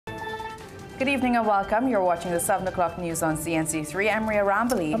Good evening and welcome. You're watching the 7 o'clock news on CNC3. I'm Ria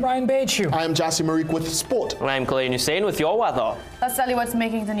Rambali. I'm Ryan Bachu. I'm Jassy Marique with sport. And I'm Colleen Hussein with your weather. Let's tell you what's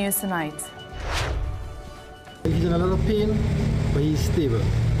making the news tonight. He's in a lot of pain, but he's stable.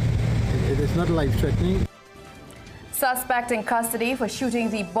 It is not life-threatening. Suspect in custody for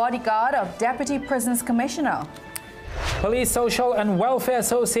shooting the bodyguard of Deputy Prisons Commissioner. Police Social and Welfare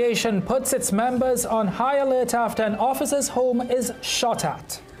Association puts its members on high alert after an officer's home is shot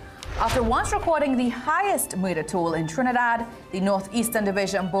at. After once recording the highest murder toll in Trinidad, the Northeastern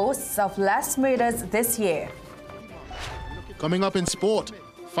Division boasts of less murders this year. Coming up in sport,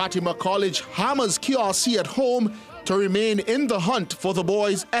 Fatima College hammers QRC at home to remain in the hunt for the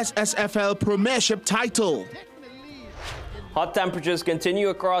boys' SSFL Premiership title. Hot temperatures continue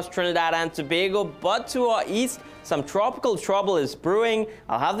across Trinidad and Tobago, but to our east, some tropical trouble is brewing.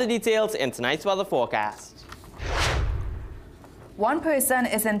 I'll have the details in tonight's weather forecast. One person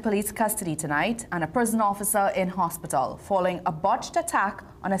is in police custody tonight and a prison officer in hospital following a botched attack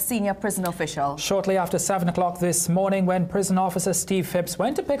on a senior prison official. Shortly after 7 o'clock this morning, when prison officer Steve Phipps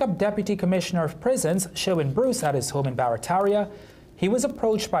went to pick up Deputy Commissioner of Prisons Sherwin Bruce at his home in Barataria, he was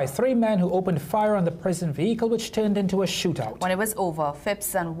approached by 3 men who opened fire on the prison vehicle, which turned into a shootout. When it was over,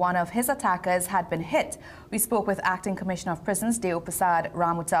 Phipps and one of his attackers had been hit. We spoke with Acting Commissioner of Prisons Deo Prasad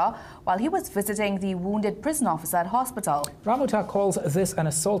Ramuta while he was visiting the wounded prison officer at hospital. Ramuta calls this an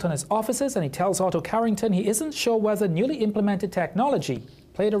assault on his officers, and he tells Otto Carrington he isn't sure whether newly implemented technology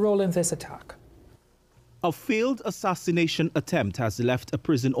played a role in this attack. A failed assassination attempt has left a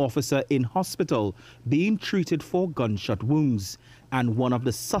prison officer in hospital being treated for gunshot wounds, and one of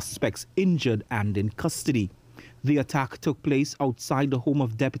the suspects injured and in custody. The attack took place outside the home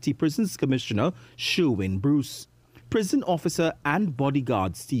of Deputy Prisons Commissioner Sherwin Bruce. Prison officer and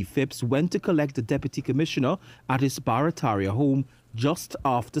bodyguard Steve Phipps went to collect the Deputy Commissioner at his Barataria home just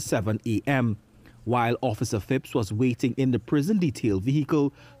after 7 a.m. While Officer Phipps was waiting in the prison detail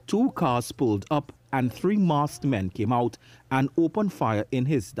vehicle, 2 cars pulled up and 3 masked men came out and opened fire in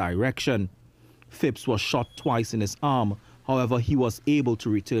his direction. Phipps was shot twice in his arm. However, he was able to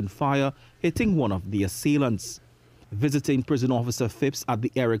return fire, hitting one of the assailants. Visiting Prison Officer Phipps at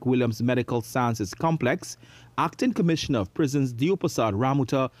the Eric Williams Medical Sciences Complex, Acting Commissioner of Prisons Deo Prasad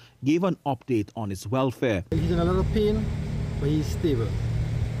Ramuta gave an update on his welfare. He's in a lot of pain, but he's stable.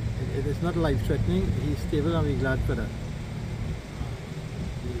 It is not life-threatening. He's stable, and we're glad for that.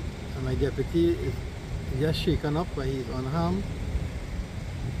 And my deputy is just shaken up, but he's unharmed.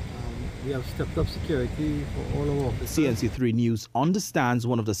 We have stepped up security for all our officers. CNC3 News understands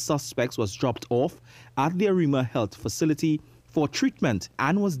one of the suspects was dropped off at the Arima Health Facility for treatment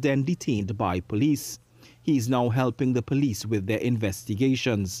and was then detained by police. He is now helping the police with their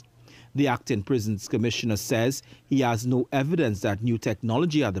investigations. The Acting Prisons Commissioner says he has no evidence that new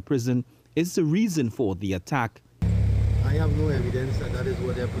technology at the prison is the reason for the attack. I have no evidence that that is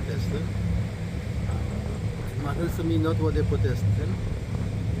what they're protesting. It matters to me not what they're protesting.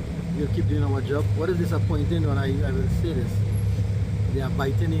 We'll keep doing our job. What is disappointing, when I will say this, they are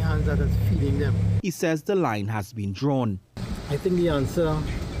biting the hands that is feeding them. He says the line has been drawn. I think the answer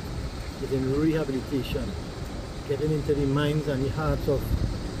is in rehabilitation, getting into the minds and the hearts of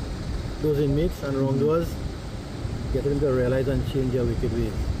those inmates and wrongdoers, getting them to realize and change their wicked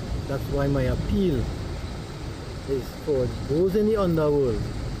ways. That's why my appeal is for those in the underworld,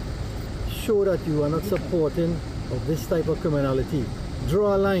 show that you are not supporting of this type of criminality.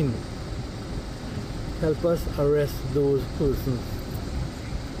 Draw a line. Help us arrest those persons.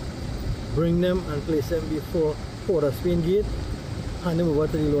 Bring them and place them before Port of Spain Gate. Hand them over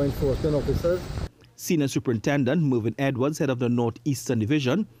to the law enforcement officers. Senior Superintendent Mervyn Edwards, head of the Northeastern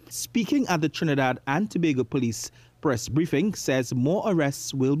Division, speaking at the Trinidad and Tobago Police press briefing, says more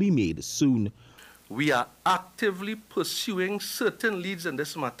arrests will be made soon. We are actively pursuing certain leads in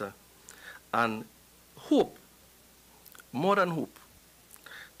this matter and hope, more than hope,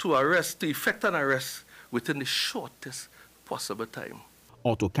 to effect an arrest within the shortest possible time.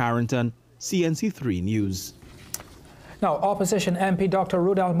 Otto Carrington, CNC3 News. Now, opposition MP Dr.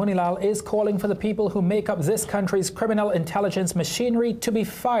 Rudal Munilal is calling for the people who make up this country's criminal intelligence machinery to be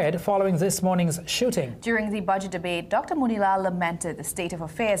fired following this morning's shooting. During the budget debate, Dr. Munilal lamented the state of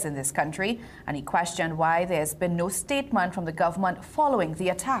affairs in this country, and he questioned why there's been no statement from the government following the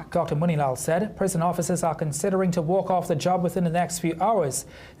attack. Dr. Munilal said prison officers are considering to walk off the job within the next few hours.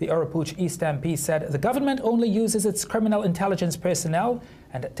 The Urapooch East MP said the government only uses its criminal intelligence personnel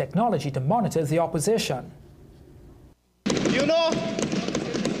and technology to monitor the opposition. You know,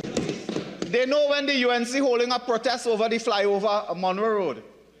 they know when the UNC holding a protest over the flyover Monroe Road.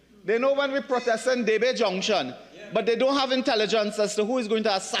 They know when we protest in Debe Junction. but they don't have intelligence as to who is going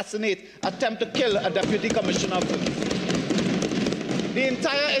to assassinate, attempt to kill a deputy commissioner of police. The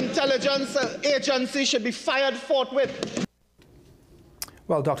entire intelligence agency should be fired forthwith.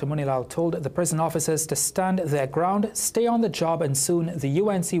 Well, Dr. Munilal told the prison officers to stand their ground, stay on the job, and soon the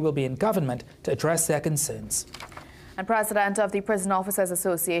UNC will be in government to address their concerns. And President of the Prison Officers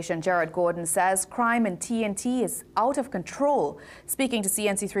Association, Gerard Gordon, says crime in TNT is out of control. Speaking to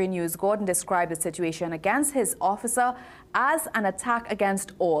CNC3 News, Gordon described the situation against his officer as an attack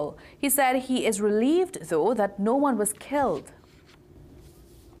against all. He said he is relieved, though, that no one was killed.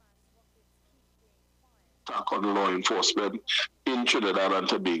 Attack on law enforcement in Trinidad and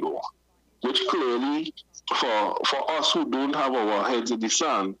Tobago, which clearly, for us who don't have our heads in the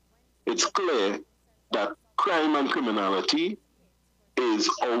sand, it's clear that crime and criminality is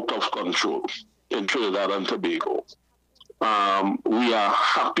out of control in Trinidad and Tobago. We are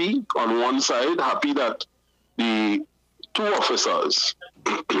happy on one side, happy that the 2 officers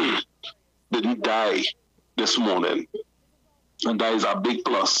didn't die this morning, and that is a big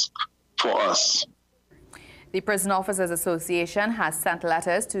plus for us. The Prison Officers Association has sent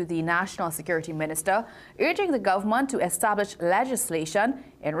letters to the National Security Minister urging the government to establish legislation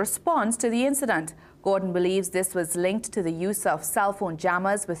in response to the incident. Gordon believes this was linked to the use of cell phone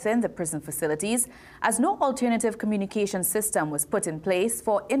jammers within the prison facilities, as no alternative communication system was put in place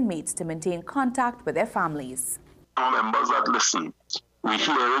for inmates to maintain contact with their families. Members that listen, we're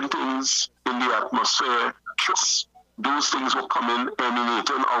hearing things in the atmosphere. Those things were coming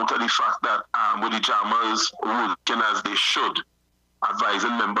emanating out of the fact that with the jammers working as they should,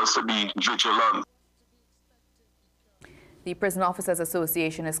 advising members to be vigilant. The Prison Officers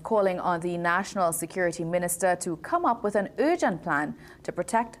Association is calling on the National Security Minister to come up with an urgent plan to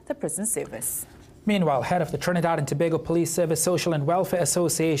protect the prison service. Meanwhile, head of the Trinidad and Tobago Police Service Social and Welfare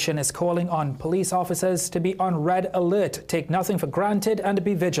Association is calling on police officers to be on red alert, take nothing for granted, and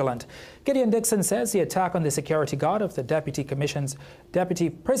be vigilant. Gideon Dixon says the attack on the security guard of the Deputy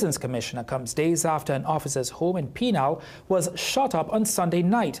Prisons Commissioner comes days after an officer's home in Penal was shot up on Sunday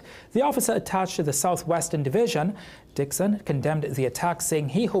night. The officer attached to the Southwestern Division, Dixon, condemned the attack, saying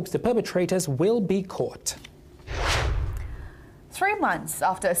he hopes the perpetrators will be caught. 3 months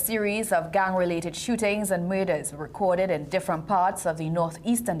after a series of gang-related shootings and murders were recorded in different parts of the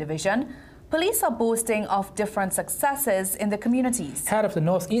Northeastern Division, police are boasting of different successes in the communities. Head of the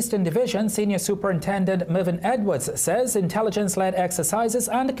Northeastern Division, Senior Superintendent Mervyn Edwards, says intelligence-led exercises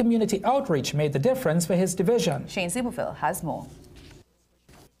and community outreach made the difference for his division. Shane Sibuphil has more.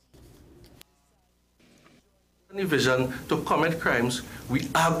 Vision to commit crimes, we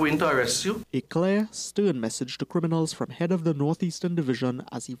are going to arrest you. A clear, stern message to criminals from head of the Northeastern Division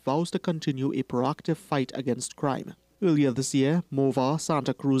as he vows to continue a proactive fight against crime. Earlier this year, Morvar,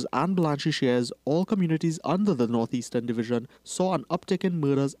 Santa Cruz and Blanchisseuse, all communities under the Northeastern Division, saw an uptick in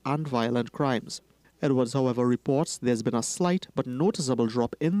murders and violent crimes. Edwards, however, reports there's been a slight but noticeable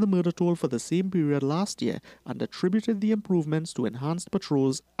drop in the murder toll for the same period last year and attributed the improvements to enhanced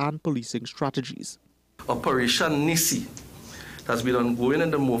patrols and policing strategies. Operation Nisi has been ongoing in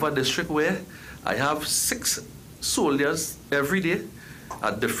the Morvar district, where I have 6 soldiers every day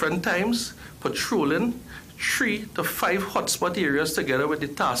at different times patrolling 3 to 5 hotspot areas together with the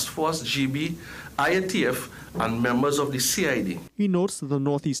task force, GB, IATF and members of the CID. He notes the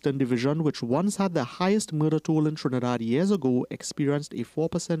Northeastern Division, which once had the highest murder toll in Trinidad years ago, experienced a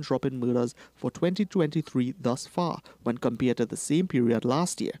 4% drop in murders for 2023 thus far when compared to the same period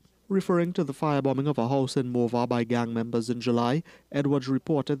last year. Referring to the firebombing of a house in Morvar by gang members in July, Edwards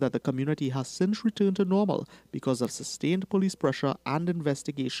reported that the community has since returned to normal because of sustained police pressure and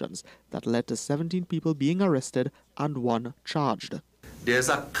investigations that led to 17 people being arrested and 1 charged. There's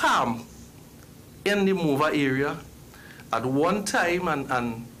a calm in the Morvar area at one time,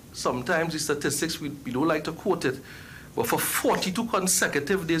 and sometimes the statistics, we don't like to quote it, but for 42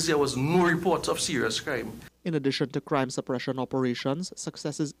 consecutive days there was no reports of serious crime. In addition to crime suppression operations,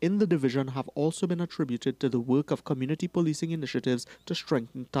 successes in the division have also been attributed to the work of community policing initiatives to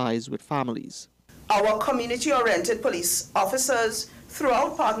strengthen ties with families. Our community-oriented police officers,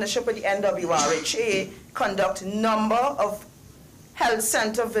 throughout partnership with the NWRHA, conduct a number of health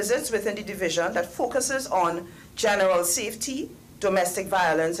center visits within the division that focuses on general safety, domestic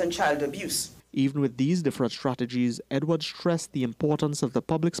violence, and child abuse. Even with these different strategies, Edwards stressed the importance of the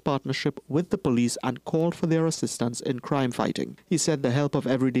public's partnership with the police and called for their assistance in crime fighting. He said the help of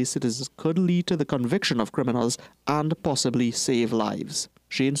everyday citizens could lead to the conviction of criminals and possibly save lives.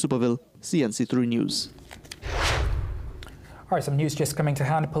 Shane Superville, CNC3 News. All right, some news just coming to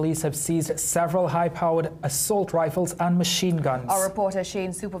hand. Police have seized several high-powered assault rifles and machine guns. Our reporter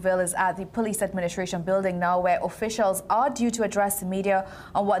Shane Superville is at the Police Administration building now, where officials are due to address the media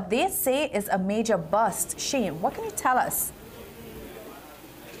on what they say is a major bust. Shane, what can you tell us?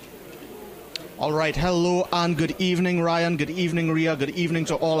 All right, hello and good evening, Ryan. Good evening, Ria. Good evening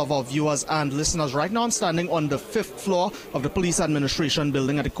to all of our viewers and listeners. Right now I'm standing on the 5th floor of the Police Administration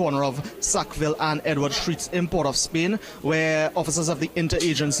building at the corner of Sackville and Edward Streets in Port of Spain, where officers of the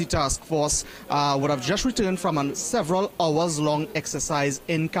Interagency Task Force would have just returned from a several hours-long exercise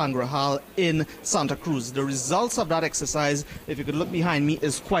in Cangrejal in Santa Cruz. The results of that exercise, if you could look behind me,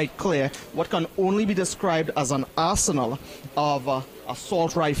 is quite clear. What can only be described as an arsenal of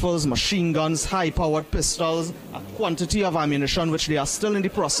assault rifles, machine guns, high-powered pistols, a quantity of ammunition which they are still in the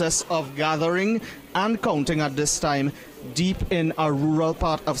process of gathering and counting at this time deep in a rural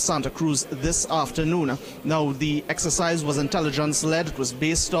part of Santa Cruz this afternoon. Now, the exercise was intelligence-led. It was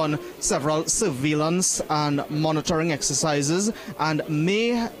based on several surveillance and monitoring exercises and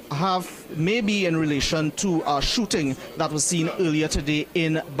may be in relation to a shooting that was seen earlier today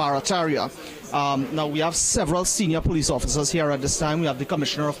in Barataria. Now, we have several senior police officers here at this time. We have the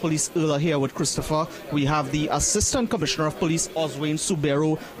Commissioner of Police, Erla, here with Christopher. We have the Assistant Commissioner of Police, Oswayne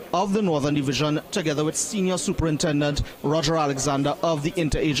Subero, of the Northern Division, together with Senior Superintendent Roger Alexander of the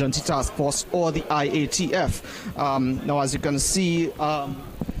Interagency Task Force, or the IATF. Now, as you can see,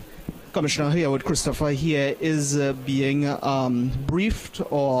 Commissioner here with Christopher here is being briefed,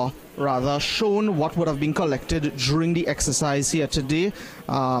 or rather shown what would have been collected during the exercise here today.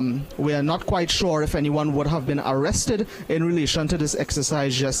 We are not quite sure if anyone would have been arrested in relation to this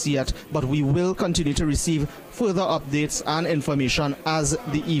exercise just yet, but we will continue to receive further updates and information as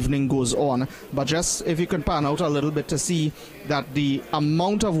the evening goes on. But just if you can pan out a little bit to see that the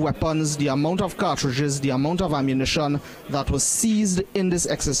amount of weapons, the amount of cartridges, the amount of ammunition that was seized in this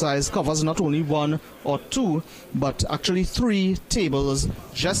exercise covers not only one or two, but actually 3 tables,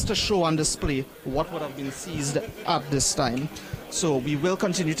 just to show on display what would have been seized at this time. So we will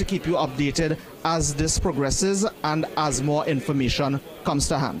continue to keep you updated as this progresses and as more information comes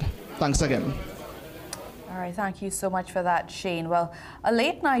to hand. Thanks again. All right, thank you so much for that, Shane. Well, a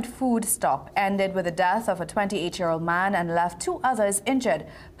late-night food stop ended with the death of a 28-year-old man and left 2 others injured.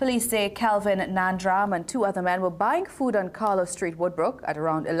 Police say Kelvin Nandram and 2 other men were buying food on Carlos Street, Woodbrook at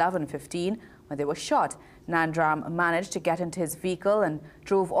around 11:15 when they were shot. Nandram managed to get into his vehicle and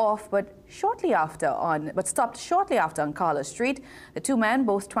drove off, but stopped shortly after on Carlos Street. The 2 men,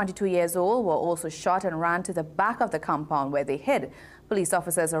 both 22 years old, were also shot and ran to the back of the compound where they hid. Police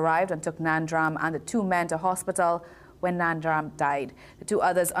officers arrived and took Nandram and the 2 men to hospital when Nandram died. The 2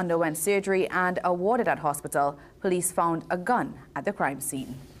 others underwent surgery and are warded at hospital. Police found a gun at the crime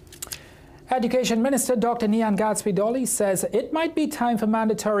scene. Education Minister Dr. Nian Gatsby-Dolly says it might be time for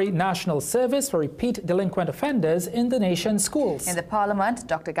mandatory national service for repeat delinquent offenders in the nation's schools. In the Parliament,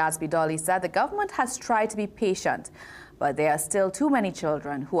 Dr. Gatsby-Dolly said the government has tried to be patient, but there are still too many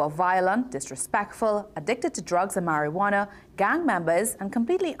children who are violent, disrespectful, addicted to drugs and marijuana, gang members, and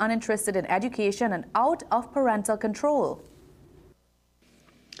completely uninterested in education and out of parental control.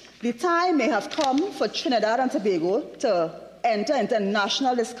 The time may have come for Trinidad and Tobago to enter into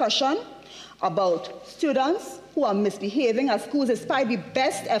national discussion about students who are misbehaving at schools, despite the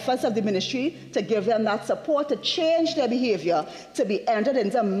best efforts of the ministry to give them that support to change their behavior, to be entered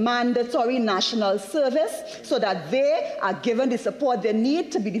into mandatory national service so that they are given the support they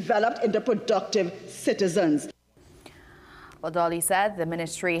need to be developed into productive citizens. Well, Dolly said the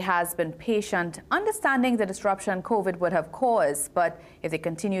ministry has been patient, understanding the disruption COVID would have caused. But if they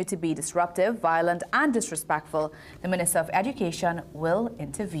continue to be disruptive, violent and disrespectful, the Minister of Education will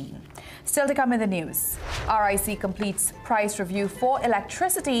intervene. Still to come in the news, RIC completes price review for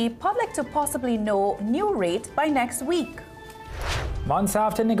electricity, public to possibly know new rate by next week. Months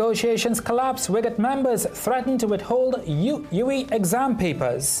after negotiations collapse, WIGAT members threaten to withhold UE exam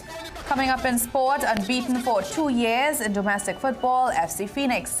papers. Coming up in sport, unbeaten for 2 years in domestic football, FC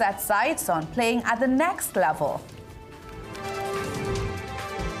Phoenix set sights on playing at the next level.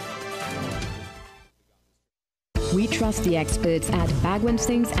 We trust the experts at Bagwan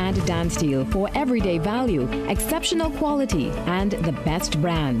Singhs and Dan Steel for everyday value, exceptional quality, and the best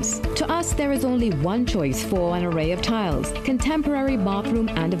brands. To us, there is only one choice for an array of tiles: contemporary bathroom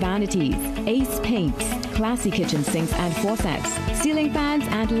and vanities, ace paints, classy kitchen sinks and faucets, ceiling fans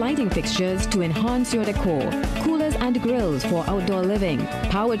and lighting fixtures to enhance your decor, coolers and grills for outdoor living,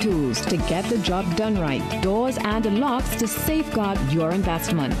 power tools to get the job done right, doors and locks to safeguard your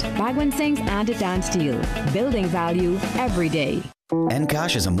investment. Bagwan Singhs and Dan Steel, building value every day.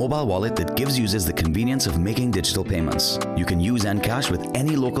 Encash is a mobile wallet that gives users the convenience of making digital payments. You can use Encash with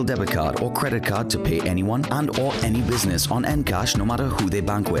any local debit card or credit card to pay anyone and or any business on Encash no matter who they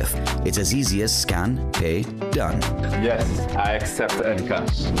bank with. It's as easy as scan, pay, done. Yes, I accept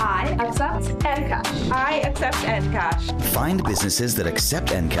Encash. I accept Encash. I accept Encash. Find businesses that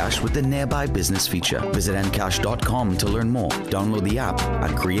accept Encash with the Nearby Business feature. Visit encash.com to learn more. Download the app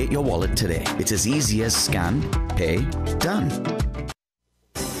and create your wallet today. It's as easy as scan, pay, done.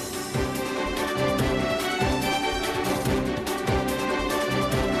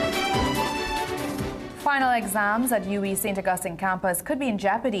 Final exams at UWI St. Augustine campus could be in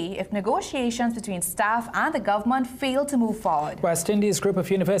jeopardy if negotiations between staff and the government fail to move forward. West Indies group of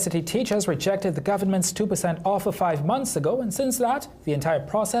university teachers rejected the government's 2% offer 5 months ago, and since that, the entire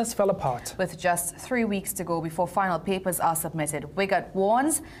process fell apart. With just 3 weeks to go before final papers are submitted, WIGAT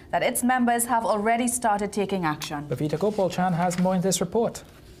warns that its members have already started taking action. Bhavita Gopal-Chan has more in this report.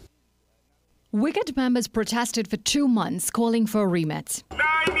 WIGAT members protested for 2 months, calling for a remit.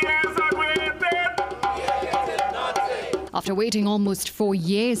 After waiting almost 4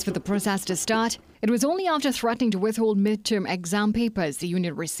 years for the process to start, it was only after threatening to withhold midterm exam papers the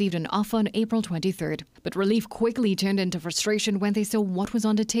union received an offer on April 23rd. But relief quickly turned into frustration when they saw what was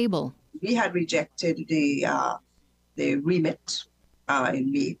on the table. We had rejected the remit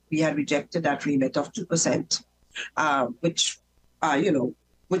in May. We had rejected that remit of 2%, which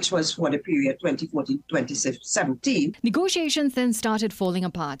was for the period 2014-2017. Negotiations then started falling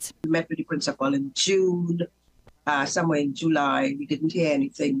apart. We met with the principal in June. Somewhere in July, we didn't hear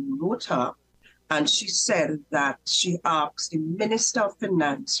anything. We wrote her, and she said that she asked the Minister of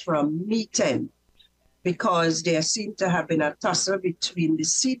Finance for a meeting because there seemed to have been a tussle between the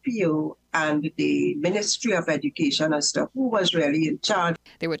CPO and the Ministry of Education as to who was really in charge.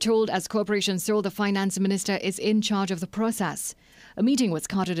 They were told as corporations sold, the finance minister is in charge of the process. A meeting was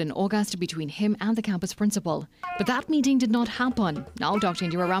carted in August between him and the campus principal. But that meeting did not happen. Now Dr.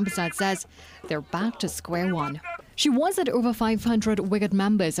 Indira Ramprasad says they're back to square one. She warns that over 500 WIGAT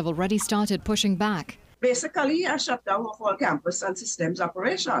members have already started pushing back. Basically, a shutdown of all campus and systems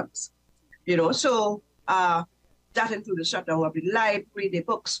operations. So that includes the shutdown of the library, the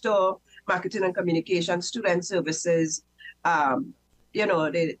bookstore, marketing and communication, student services,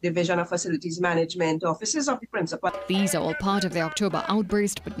 the Division of Facilities Management, offices of the principal. These are all part of the October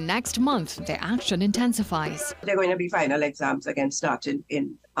outburst, but next month their action intensifies. There are going to be final exams again starting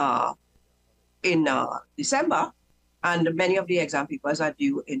in December, and many of the exam papers are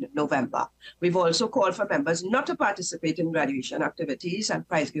due in November. We've also called for members not to participate in graduation activities and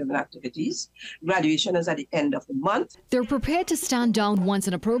prize-giving activities. Graduation is at the end of the month. They're prepared to stand down once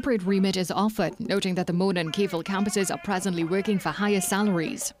an appropriate remit is offered, noting that the Mona and Kefil campuses are presently working for higher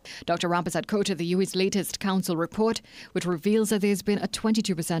salaries. Dr. Ramprasad quoted the UWI's latest council report, which reveals that there's been a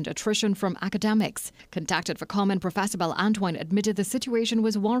 22% attrition from academics. Contacted for comment, Professor Bal Antoine admitted the situation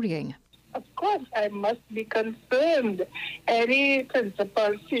was worrying. Of course, I must be concerned. Any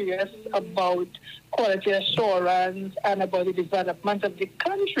principal serious about quality assurance and about the development of the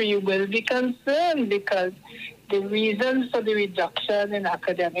country will be concerned, because the reasons for the reduction in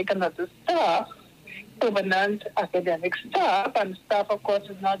academic and other staff, permanent academic staff, and staff, of course,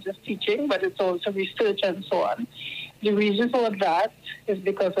 is not just teaching, but it's also research and so on. The reason for that is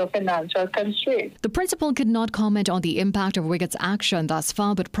because of financial constraints. The principal could not comment on the impact of WIGAT's action thus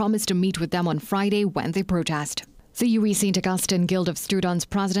far, but promised to meet with them on Friday when they protest. The UWI St. Augustine Guild of Students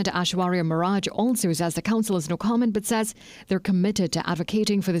President Ashwarya Maraj also says the council has no comment, but says they're committed to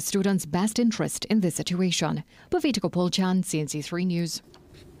advocating for the students' best interest in this situation. Bhavita Gopal-Chan, CNC3 News.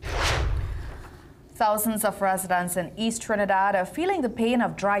 Thousands of residents in East Trinidad are feeling the pain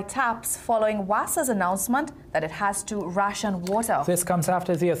of dry taps following WASA's announcement that it has to ration water. This comes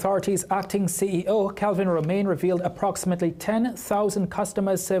after the authority's acting CEO, Calvin Romain, revealed approximately 10,000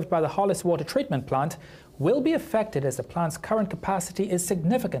 customers served by the Hollis Water Treatment Plant will be affected as the plant's current capacity is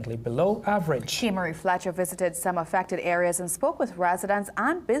significantly below average. K. Marie Fletcher visited some affected areas and spoke with residents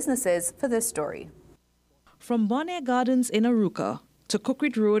and businesses for this story. From Bonaire Gardens in Aruca to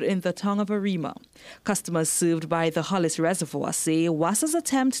Cookridge Road in the town of Arima, customers served by the Hollis Reservoir say WASA's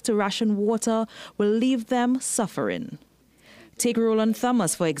attempt to ration water will leave them suffering. Take Roland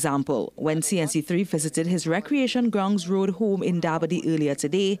Thomas, for example. When CNC3 visited his Recreation Grounds Road home in Dabadi earlier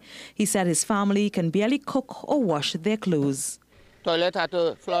today, he said his family can barely cook or wash their clothes. Toilet had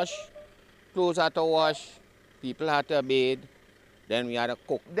to flush, clothes had to wash, people had to bathe, then we had to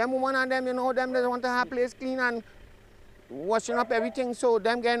cook. Them women and them, them they want to have place clean and washing up everything, so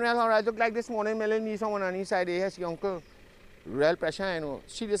them getting real alright. Look like this morning, Melanie, someone on the side, yes, your uncle, real pressure,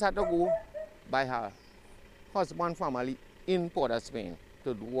 She just had to go by her husband family in Port of Spain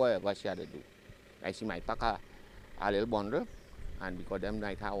to do whatever she had to do. Like she might pack a little bundle, and because them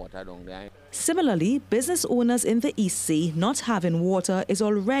might have water down there. Similarly, business owners in the East say not having water is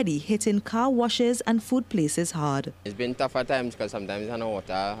already hitting car washes and food places hard. It's been tougher times because sometimes I have no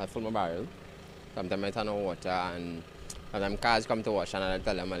water, I fill my barrel. Sometimes I have no water, and sometimes cars come to wash and I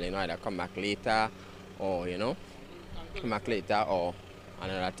tell them, either come back later or, come back later or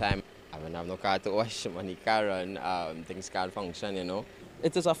another time. I don't have no car to wash, money car run, things can't function,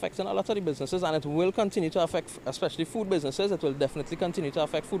 It is affecting a lot of the businesses, and it will continue to affect, especially food businesses. It will definitely continue to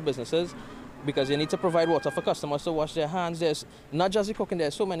affect food businesses because you need to provide water for customers to wash their hands. There's not just the cooking,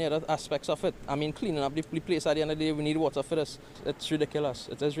 there's so many other aspects of it. I mean, cleaning up the place at the end of the day, we need water for this. It's ridiculous.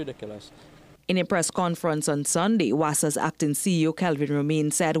 It is ridiculous. In a press conference on Sunday, WASA's acting CEO Kelvin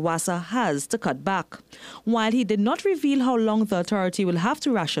Romain said WASA has to cut back. While he did not reveal how long the authority will have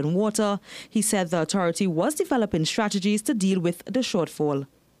to ration water, he said the authority was developing strategies to deal with the shortfall.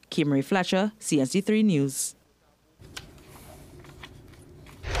 Kimberly Fletcher, CNC3 News.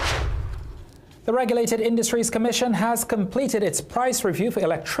 The Regulated Industries Commission has completed its price review for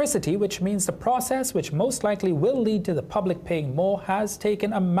electricity, which means the process, which most likely will lead to the public paying more, has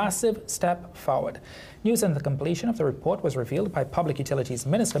taken a massive step forward. News on the completion of the report was revealed by Public Utilities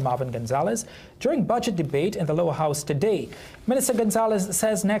Minister Marvin Gonzalez during budget debate in the lower house today. Minister Gonzalez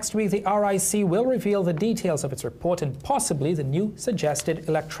says next week the RIC will reveal the details of its report and possibly the new suggested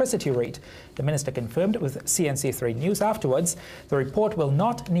electricity rate. The minister confirmed with CNC3 News afterwards the report will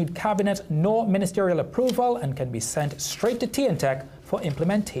not need cabinet nor ministerial approval and can be sent straight to TNTEC for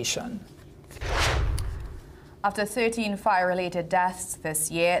implementation. After 13 fire-related deaths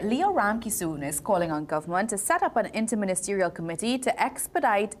this year, Leo Ramkisoon is calling on government to set up an interministerial committee to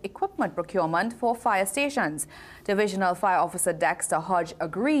expedite equipment procurement for fire stations. Divisional Fire Officer Dexter Hodge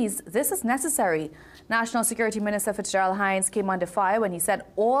agrees this is necessary. National Security Minister Fitzgerald Hines came under fire when he said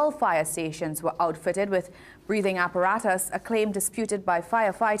all fire stations were outfitted with breathing apparatus, a claim disputed by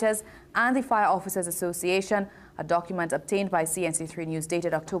firefighters and the Fire Officers Association. A document obtained by CNC3 News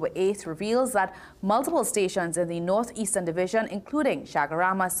dated October 8th reveals that multiple stations in the Northeastern Division, including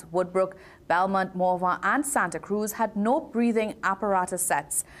Chagaramas, Woodbrook, Belmont, Morva and Santa Cruz, had no breathing apparatus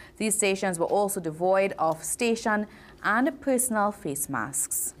sets. These stations were also devoid of station and personal face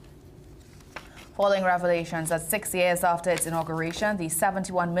masks. Following revelations that 6 years after its inauguration, the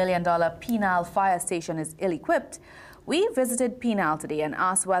 $71 million Penal Fire Station is ill-equipped, we visited Penal today and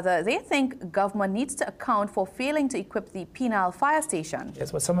asked whether they think government needs to account for failing to equip the Penal Fire Station.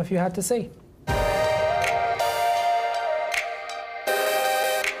 Here's what some of you had to say.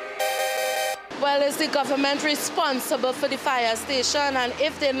 Well, is the government responsible for the fire station? And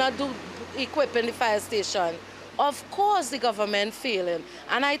if they're not equipping the fire station, of course the government failing.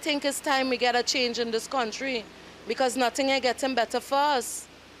 And I think it's time we get a change in this country because nothing is getting better for us.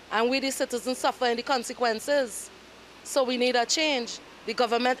 And we the citizens suffering the consequences. So we need a change. The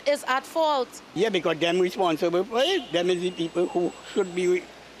government is at fault. Yeah, because them responsible for it. Them is the people who should be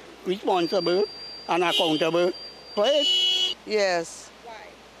responsible and accountable for it. Yes. Why?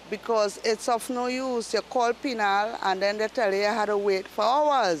 Because it's of no use. You call Penal and then they tell you how to wait for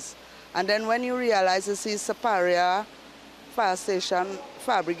hours. And then when you realize you see Superior Fire Station,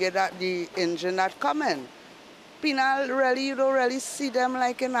 fire brigade, that the engine that coming. Penal, really, you don't really see them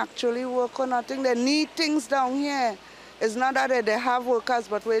like in actually work or nothing. They need things down here. It's not that they have workers,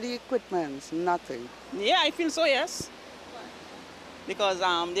 but where the equipment, nothing. Yeah, I feel so, yes. Why? Because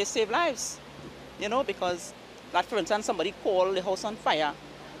they save lives, because, like for instance, somebody called the house on fire,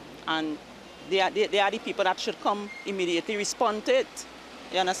 and they are the people that should come immediately respond to it.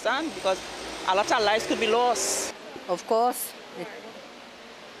 You understand? Because a lot of lives could be lost. Of course.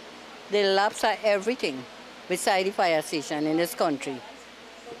 They lapse at everything beside the fire station in this country.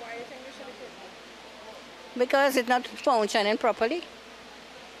 So why do you think they should equip it? Because it's not functioning properly.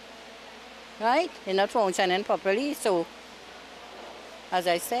 Right? It's not functioning properly, so as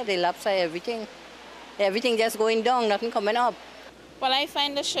I said, they lapse at everything. Everything just going down, nothing coming up. Well, I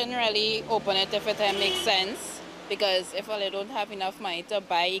find they shouldn't really open it if it makes sense. Because if they don't have enough money to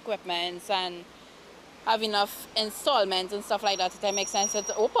buy equipment and have enough installments and stuff like that, it makes sense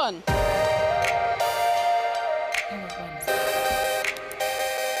to open.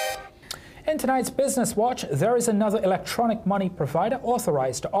 In tonight's Business Watch, there is another electronic money provider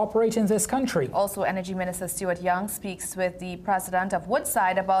authorized to operate in this country. Also, Energy Minister Stuart Young speaks with the president of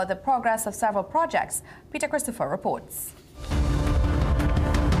Woodside about the progress of several projects. Peter Christopher reports.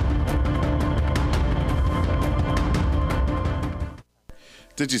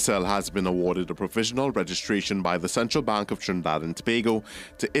 Digicel has been awarded a provisional registration by the Central Bank of Trinidad and Tobago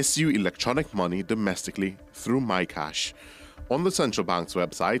to issue electronic money domestically through MyCash. On the central bank's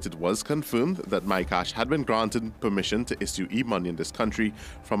website, it was confirmed that MyCash had been granted permission to issue e-money in this country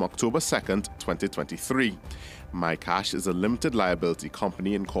from October 2nd, 2023. MyCash is a limited liability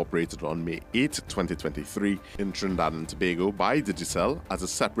company incorporated on May 8, 2023 in Trinidad and Tobago by Digicel as a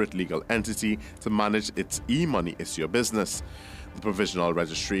separate legal entity to manage its e-money issuer business. The provisional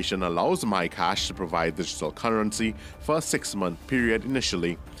registration allows MyCash to provide digital currency for a 6-month period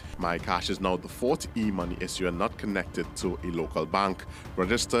initially. MyCash is now the 4th e-money issuer not connected to a local bank,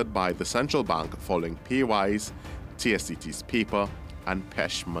 registered by the central bank following Paywise, TSCT's Paper, and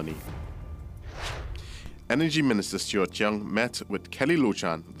Pesh Money. Energy Minister Stuart Young met with Kelly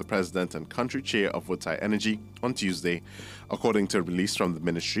Lochan, the President and Country Chair of Woodside Energy, on Tuesday. According to a release from the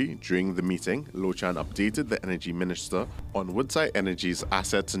ministry, during the meeting, Lochan updated the Energy Minister on Woodside Energy's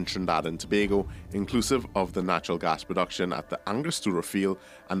assets in Trinidad and Tobago, inclusive of the natural gas production at the Angostura field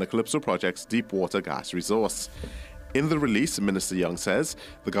and the Calypso project's deep water gas resource. In the release, Minister Young says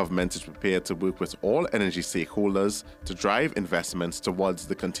the government is prepared to work with all energy stakeholders to drive investments towards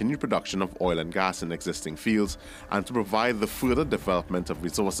the continued production of oil and gas in existing fields and to provide the further development of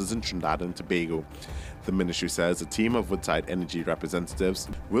resources in Trinidad and Tobago. The ministry says a team of Woodside Energy representatives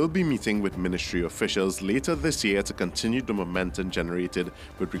will be meeting with ministry officials later this year to continue the momentum generated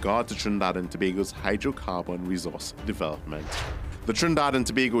with regard to Trinidad and Tobago's hydrocarbon resource development. The Trinidad and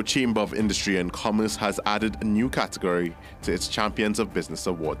Tobago Chamber of Industry and Commerce has added a new category to its Champions of Business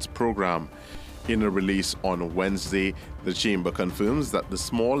Awards program. In a release on Wednesday, the Chamber confirms that the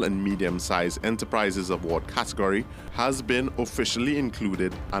Small and Medium-Sized Enterprises Award category has been officially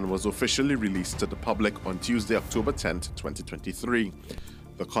included and was officially released to the public on Tuesday, October 10, 2023.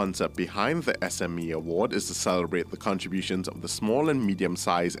 The concept behind the SME Award is to celebrate the contributions of the small and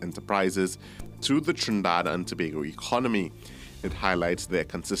medium-sized enterprises to the Trinidad and Tobago economy. It highlights their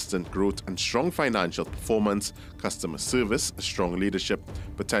consistent growth and strong financial performance, customer service, strong leadership,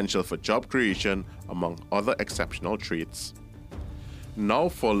 potential for job creation, among other exceptional traits. Now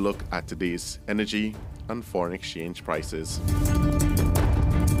for a look at today's energy and foreign exchange prices.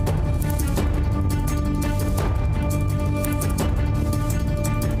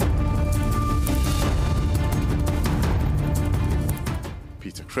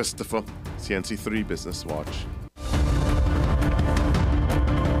 Peter Christopher, CNC3 Business Watch.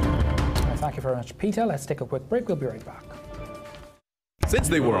 Thank you very much, Peter. Let's take a quick break. We'll be right back. Since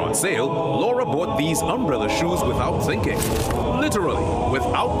they were on sale, Laura bought these umbrella shoes without thinking. Literally,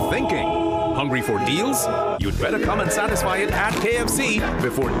 without thinking. Hungry for deals? You'd better come and satisfy it at KFC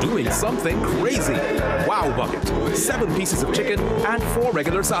before doing something crazy. Wow Bucket, 7 pieces of chicken and 4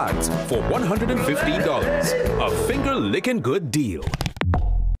 regular sides for $115. A finger-licking good deal.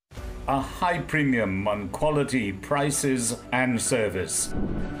 A high premium on quality, prices and service.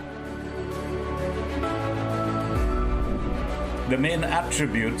 The main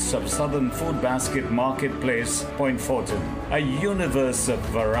attributes of Southern Food Basket Marketplace, Point Fortin. A universe of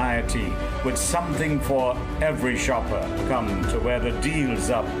variety with something for every shopper. Come to where the deals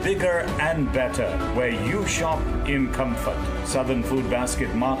are bigger and better, where you shop in comfort. Southern Food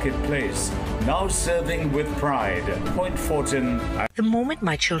Basket Marketplace, now serving with pride. Point Fortin. The moment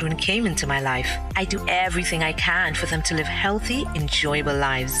my children came into my life, I do everything I can for them to live healthy, enjoyable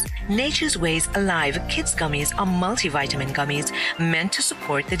lives. Nature's Ways Alive Kids Gummies are multivitamin gummies meant to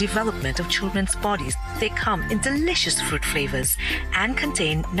support the development of children's bodies. They come in delicious fruit flavors and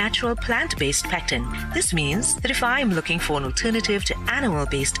contain natural plant-based pectin. This means that if I'm looking for an alternative to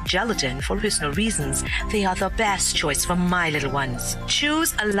animal-based gelatin for personal reasons, they are the best choice for my little ones.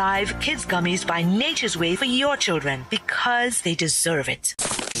 Choose Alive Kids Gummies by Nature's Way for your children because they deserve it.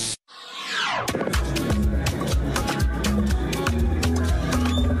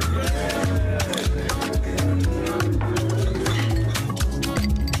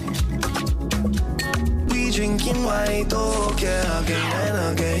 Drinking white oak, yeah, again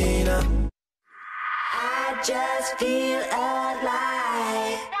and again. I just feel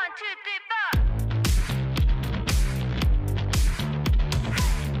alive. 1, 2, 3,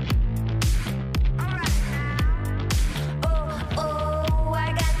 4. Alright now. Oh,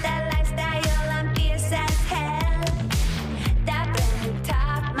 I got that lifestyle, I'm fierce as hell. That brand new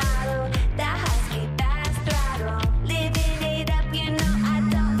top model, that husky fast throttle. Living it up, you know I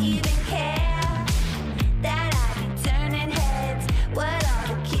don't even care. That I be turning heads, what all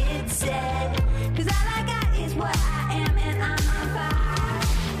the kids said. Cause all I got is what I am and I'm on fire.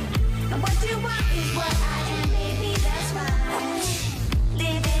 And what you want is what I am, baby, that's fine.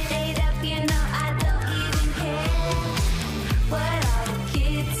 Living it up, you know I don't even care. What all the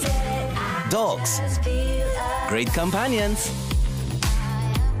kids said. Dogs, great companions,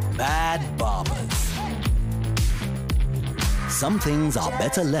 bad barbers. some things are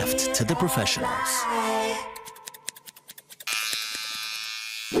better left to the professionals.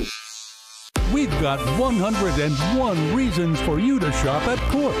 We've got 101 reasons for you to shop at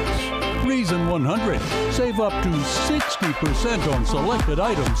Courts. Reason 100. Save up to 60% on selected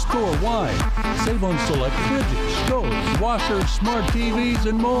items store-wide. Save on select fridges, stoves, washers, smart TVs,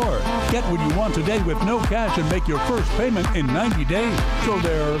 and more. Get what you want today with no cash and make your first payment in 90 days. So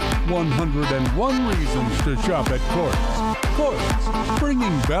there are 101 reasons to shop at Courts. Courts,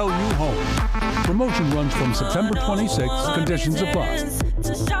 bringing value home. Promotion runs from September 26th. Conditions apply.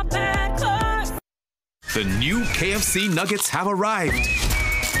 The new KFC nuggets have arrived.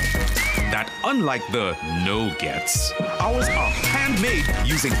 That unlike the no-gets, ours are handmade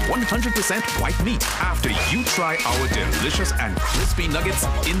using 100% white meat. After you try our delicious and crispy nuggets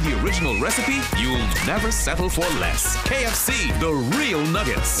in the original recipe, you'll never settle for less. KFC, the real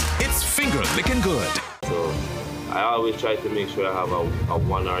nuggets. It's finger-licking good. So I always try to make sure I have a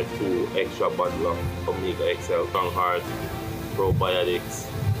 1 or 2 extra bottle of Omega XL, Strong Heart, probiotics,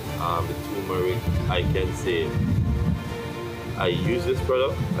 the turmeric. I can say I use this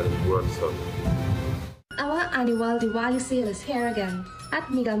product and it works for me. Our annual Diwali sale is here again.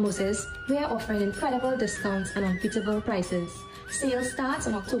 At Miguel Moses, we are offering incredible discounts and unbeatable prices. Sale starts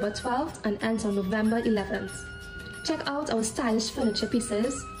on October 12th and ends on November 11th. Check out our stylish furniture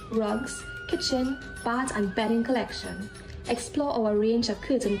pieces, rugs, kitchen, bath and bedding collection. Explore our range of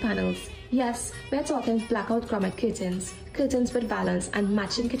curtain panels. Yes, we're talking blackout grommet curtains, curtains with balance and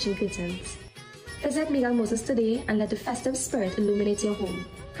matching kitchen curtains. Visit Miguel Moses today and let the festive spirit illuminate your home.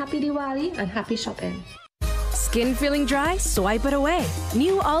 Happy Diwali and happy shopping. Skin feeling dry? Swipe it away.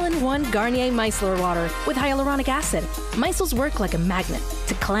 New all-in-one Garnier Micellar Water with hyaluronic acid. Micelles work like a magnet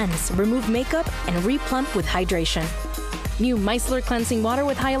to cleanse, remove makeup, and replump with hydration. New Micellar Cleansing Water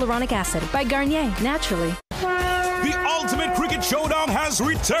with hyaluronic acid by Garnier, naturally. The Ultimate Cricket Showdown has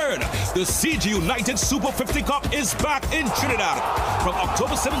returned. The CG United Super 50 Cup is back in Trinidad from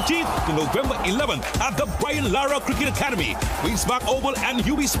October 17th to November 11th at the Brian Lara Cricket Academy, Queenspark Oval and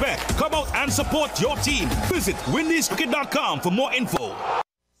UB Spec. Come out and support your team. Visit windiescricket.com for more info.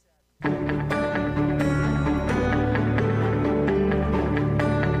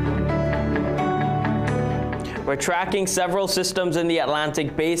 We're tracking several systems in the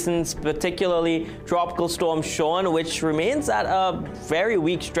Atlantic basins, particularly Tropical Storm Sean, which remains at a very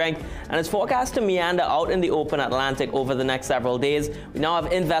weak strength and is forecast to meander out in the open Atlantic over the next several days. We now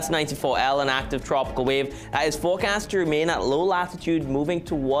have Invest 94L, an active tropical wave that is forecast to remain at low latitude, moving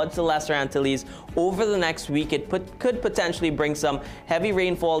towards the Lesser Antilles over the next week. It could potentially bring some heavy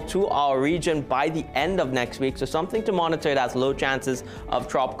rainfall to our region by the end of next week, so something to monitor. It has low chances of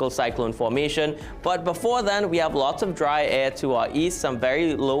tropical cyclone formation. But before then, we have lots of dry air to our east, some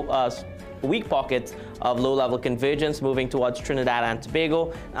very low, weak pockets of low-level convergence moving towards Trinidad and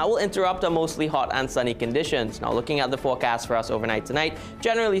Tobago. That will interrupt our mostly hot and sunny conditions. Now, looking at the forecast for us overnight tonight,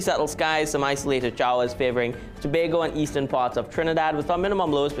 generally settled skies, some isolated showers favoring Tobago and eastern parts of Trinidad with our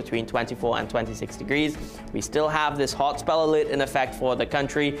minimum lows between 24 and 26 degrees. We still have this hot spell alert in effect for the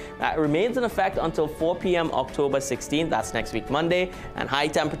country. That remains in effect until 4 p.m. October 16th, that's next week Monday, and high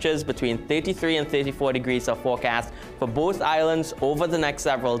temperatures between 33 and 34 degrees are forecast for both islands over the next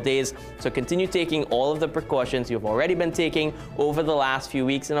several days. So continue taking all of the precautions you've already been taking over the last few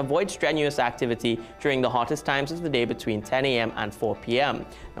weeks and avoid strenuous activity during the hottest times of the day between 10 a.m. and 4 p.m.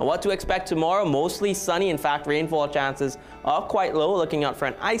 Now, what to expect tomorrow? Mostly sunny. In fact, rainfall chances are quite low, looking out for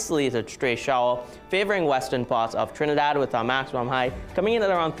an isolated stray shower favoring western parts of Trinidad with our maximum high coming in at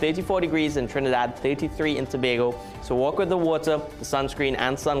around 34 degrees in Trinidad, 33 in Tobago. So walk with the water, the sunscreen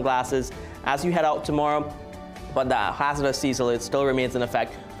and sunglasses as you head out tomorrow. But the hazardous seas alert still remains in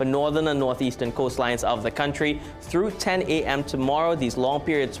effect for northern and northeastern coastlines of the country through 10 a.m. tomorrow. These long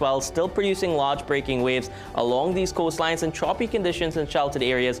period swells still producing large breaking waves along these coastlines and choppy conditions in sheltered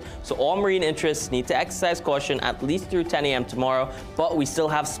areas. So all marine interests need to exercise caution at least through 10 a.m. tomorrow. But we still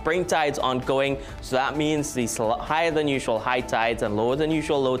have spring tides ongoing. So that means these higher than usual high tides and lower than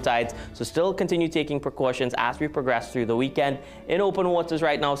usual low tides. So still continue taking precautions as we progress through the weekend. In open waters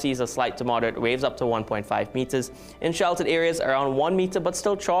right now, seas are slight to moderate waves up to 1.5 meters. In sheltered areas around 1 meter, but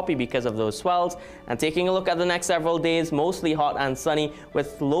still choppy because of those swells. And taking a look at the next several days, mostly hot and sunny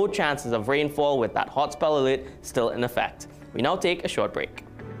with low chances of rainfall with that hot spell alert still in effect. We now take a short break.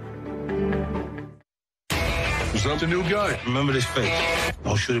 What's up, the new guy? Remember this fake.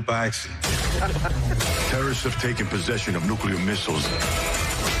 Don't shoot it by accident. Terrorists have taken possession of nuclear missiles.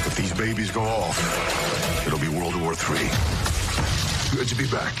 If these babies go off, it'll be World War III. Good to be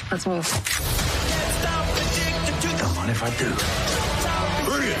back. Let's move. Don't mind if I do.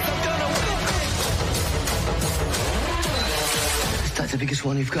 Bring it! That's the biggest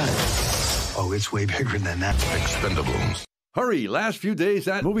one you've got. Oh, it's way bigger than that. Expendables. Hurry! Last few days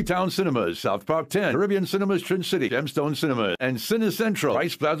at Movietown Cinemas, South Park 10, Caribbean Cinemas, Trin City, Gemstone Cinemas, and Cine Central,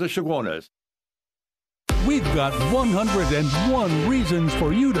 Rice Plaza, Chaguanas. We've got 101 reasons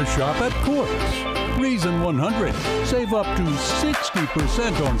for you to shop at Courts. Reason 100. Save up to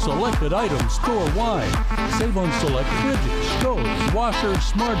 60% on selected items store-wide. Save on select fridges, stoves, washers,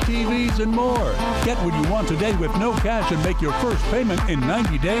 smart TVs, and more. Get what you want today with no cash and make your first payment in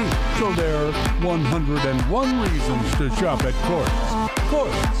 90 days. So there are 101 reasons to shop at Courts.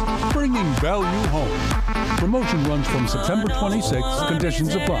 Courts, bringing value home. Promotion runs from September 26th.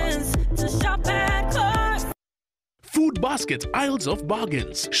 Conditions apply. Food Basket Isles of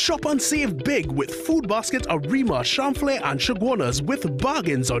Bargains. Shop and save big with Food Basket Arima, Chamfle and Chaguanas with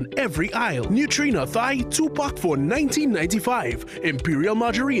bargains on every aisle. Neutrina Thigh 2-pack for $19.95. Imperial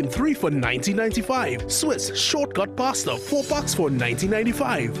Margarine 3 for $19.95. Swiss Shortcut Pasta 4 packs for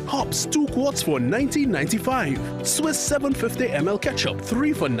 $19.95. Hops 2 quarts for $19.95. Swiss 750 ml Ketchup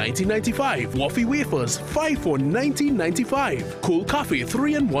 3 for $19.95. Waffy Wafers 5 for $19.95. Cold Coffee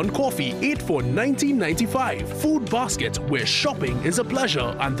 3-in-1 Coffee 8 for $19.95. Food Basket, where shopping is a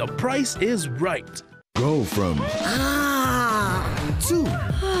pleasure and the price is right. Go from to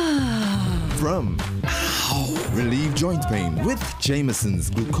from relieve joint pain with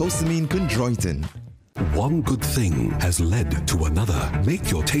Jameson's glucosamine chondroitin. One good thing has led to another. Make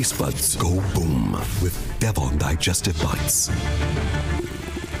your taste buds go boom with Devon Digestive Bites.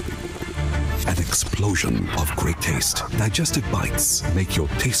 An explosion of great taste. Digestive Bites make your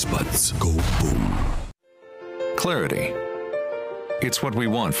taste buds go boom. Clarity. It's what we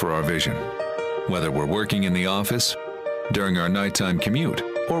want for our vision. Whether we're working in the office, during our nighttime commute,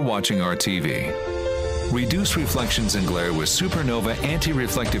 or watching our TV. Reduce reflections and glare with Supernova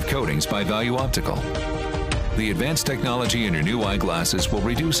anti-reflective coatings by Value Optical. The advanced technology in your new eyeglasses will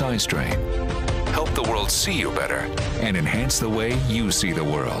reduce eye strain, help the world see you better, and enhance the way you see the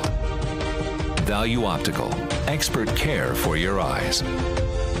world. Value Optical. Expert care for your eyes.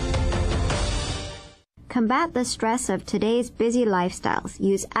 Combat the stress of today's busy lifestyles.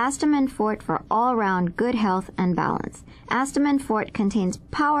 Use Astamine-Fort for all-round good health and balance. Astamine-Fort contains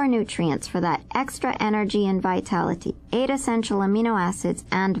power nutrients for that extra energy and vitality, 8 essential amino acids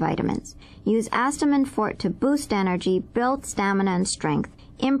and vitamins. Use Astamine-Fort to boost energy, build stamina and strength,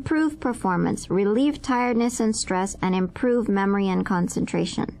 improve performance, relieve tiredness and stress, and improve memory and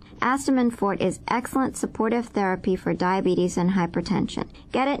concentration. Astamine-Fort is excellent supportive therapy for diabetes and hypertension.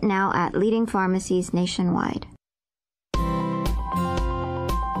 Get it now at leading pharmacies nationwide.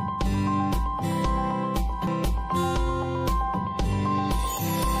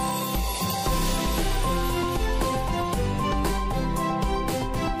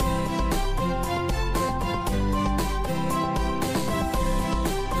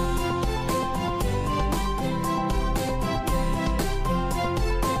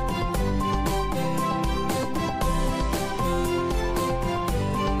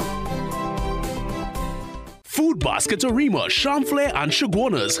 Food Basket Arima, Chamfle and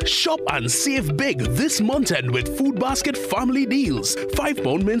Chaguanas. Shop and save big this month end with Food Basket family deals.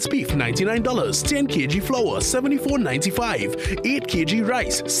 5-pound minced beef $99, 10 kg flour $74.95, 8 kg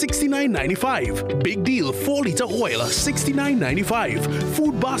rice $69.95. Big deal 4-liter oil $69.95.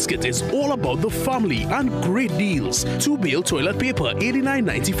 Food Basket is all about the family and great deals. 2-bale toilet paper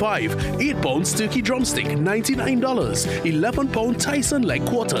 $89.95, 8-pound turkey drumstick $99, 11-pound Tyson leg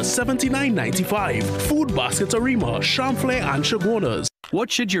quarter $79.95. Food Basket Arima, Chamfle and Chaguanas.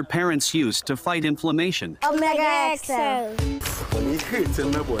 What should your parents use to fight inflammation? Omega XL. When you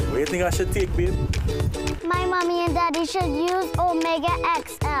hurting, my boy, what do you think I should take, babe? My mommy and daddy should use Omega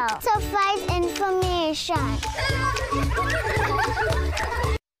XL to fight inflammation.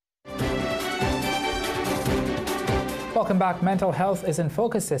 Welcome back. Mental health is in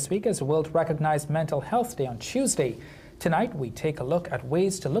focus this week as World Recognized Mental Health Day on Tuesday. Tonight, we take a look at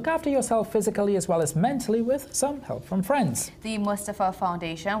ways to look after yourself physically as well as mentally with some help from friends. The Mustafa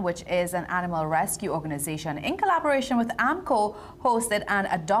Foundation, which is an animal rescue organization in collaboration with AMCO, hosted an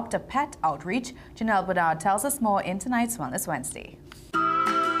Adopt a Pet outreach. Janelle Bernard tells us more in tonight's Wellness Wednesday.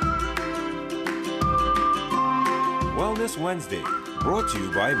 Wellness Wednesday, brought to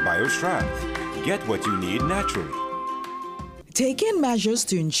you by BioStrand. Get what you need naturally. Taking measures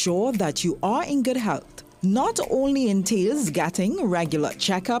to ensure that you are in good health not only entails getting regular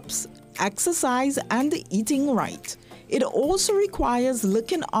checkups, exercise, and eating right. It also requires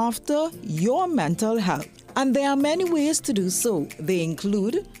looking after your mental health. And there are many ways to do so. They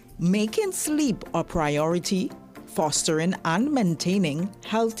include making sleep a priority, fostering and maintaining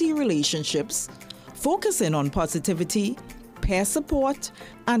healthy relationships, focusing on positivity, peer support,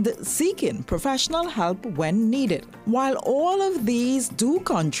 and seeking professional help when needed. While all of these do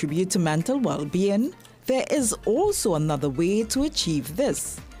contribute to mental well-being, there is also another way to achieve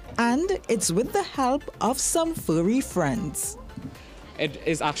this, and it's with the help of some furry friends. It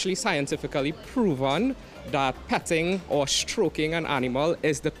is actually scientifically proven that petting or stroking an animal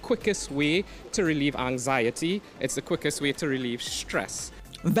is the quickest way to relieve anxiety. It's the quickest way to relieve stress.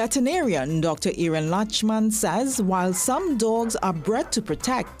 Veterinarian Dr. Aaron Lachman says while some dogs are bred to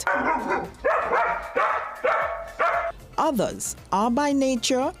protect, others are by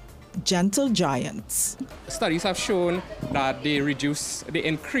nature gentle giants. Studies have shown that they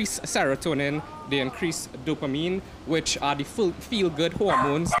increase serotonin, they increase dopamine, which are the feel-good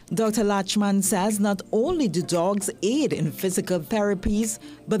hormones. Dr. Lachman says not only do dogs aid in physical therapies,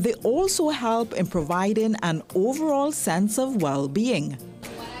 but they also help in providing an overall sense of well-being.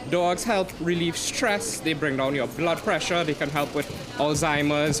 Dogs help relieve stress, they bring down your blood pressure, they can help with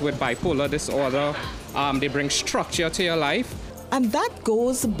Alzheimer's, with bipolar disorder, they bring structure to your life. And that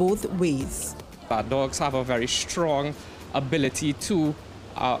goes both ways. Dogs have a very strong ability to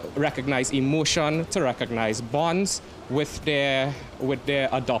recognize emotion, to recognize bonds with their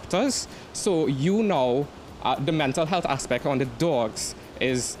adopters. So the mental health aspect on the dogs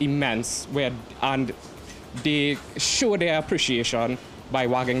is immense, and they show their appreciation by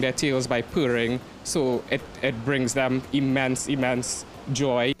wagging their tails, by purring. So it brings them immense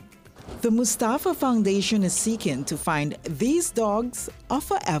joy. The Mustafa Foundation is seeking to find these dogs a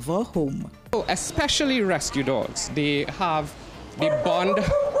forever home. Especially rescue dogs, they bond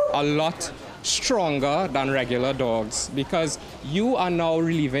a lot stronger than regular dogs because you are now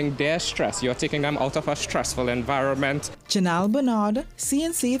relieving their stress. You're taking them out of a stressful environment. Janelle Bernard,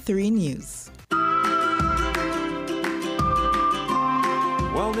 CNC3 News.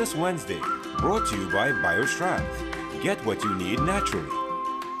 Wellness Wednesday, brought to you by BioStrand. Get what you need naturally.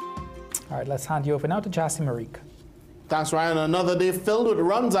 All right, let's hand you over now to Jassy Marique. Thanks, Ryan. Another day filled with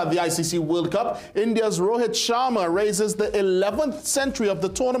runs at the ICC World Cup. India's Rohit Sharma raises the 11th century of the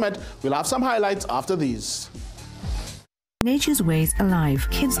tournament. We'll have some highlights after these. Nature's Ways Alive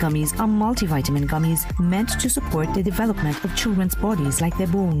Kids Gummies are multivitamin gummies meant to support the development of children's bodies like their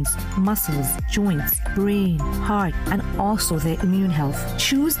bones, muscles, joints, brain, heart, and also their immune health.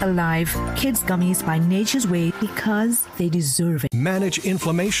 Choose Alive Kids Gummies by Nature's Way because they deserve it. Manage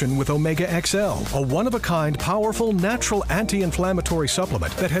inflammation with Omega XL, a one-of-a-kind, powerful, natural anti-inflammatory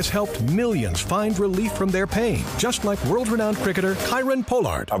supplement that has helped millions find relief from their pain, just like world-renowned cricketer Kyron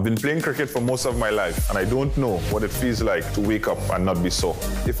Pollard. I've been playing cricket for most of my life, and I don't know what it feels like to wake up and not be sore.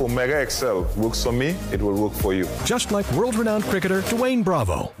 If Omega XL works for me, it will work for you. Just like world-renowned cricketer Dwayne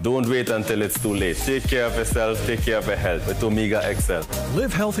Bravo. Don't wait until it's too late. Take care of yourself, take care of your health with Omega XL.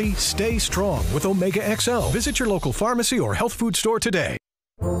 Live healthy, stay strong with Omega XL. Visit your local pharmacy or health food store today.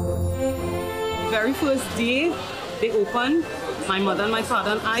 Very first day they opened, my mother and my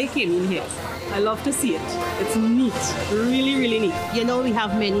father and I came in here. I love to see it. It's neat, really, really neat. You know, we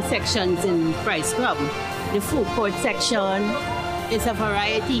have many sections in Price Club. The food court section is a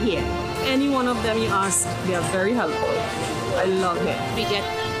variety here. Any one of them you ask, they are very helpful. I love it. We get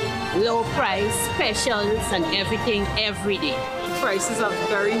low price, specials, and everything every day. The prices are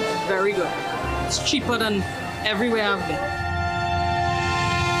very, very good. It's cheaper than everywhere I've been.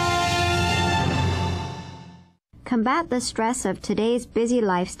 Combat the stress of today's busy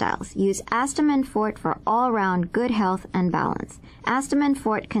lifestyles. Use Astamin-Fort for all-round good health and balance.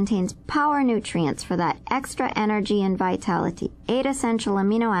 Astamin-Fort contains power nutrients for that extra energy and vitality, 8 essential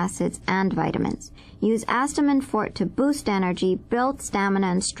amino acids and vitamins. Use Astamin-Fort to boost energy, build stamina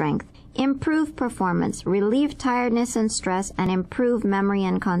and strength, improve performance, relieve tiredness and stress, and improve memory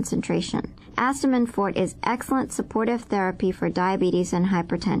and concentration. Astamin-Fort is excellent supportive therapy for diabetes and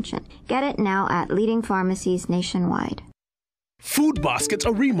hypertension. Get it now at leading pharmacies nationwide. Food Baskets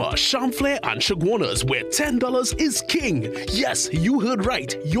Arima, Chamflair, and Chaguanas, where $10 is king. Yes, you heard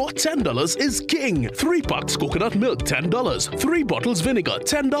right. Your $10 is king. 3 packs coconut milk, $10. 3 bottles vinegar,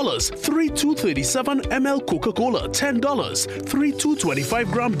 $10. 3 237 ml Coca-Cola, $10. 3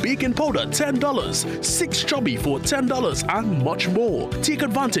 225-gram baking powder, $10. 6 chubby for $10, and much more. Take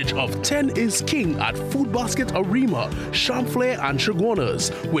advantage of 10 is king at Food Basket Arima, Chamflair, and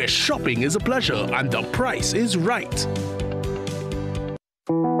Chaguanas, where shopping is a pleasure and the price is right.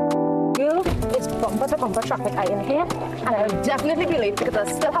 Girl, it's bumper traffic out in here, and I'll definitely be late because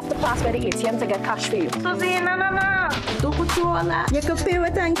I still have to pass by the ATM to get cash for you. Susie, no. Don't put you on that. You can pay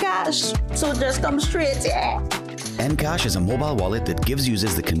with cash, so just come straight here. Encash is a mobile wallet that gives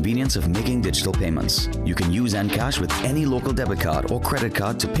users the convenience of making digital payments. You can use Encash with any local debit card or credit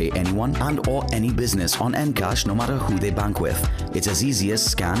card to pay anyone and or any business on Encash no matter who they bank with. It's as easy as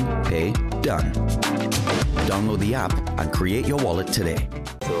scan, pay, done. Download the app and create your wallet today.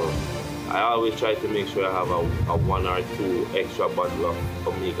 So I always try to make sure I have a 1 or 2 extra bottle of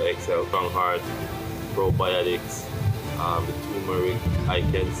Omega XL, Strong Heart, probiotics, the turmeric. I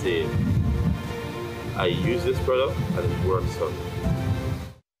can say I use this product and it works for me.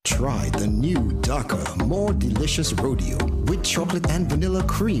 Try the new, darker, more delicious Rodeo with chocolate and vanilla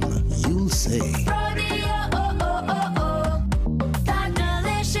cream. You'll say, Rodeo, oh, oh, oh, oh. That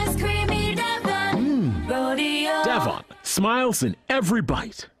delicious creamy Devon. Rodeo. Devon smiles in every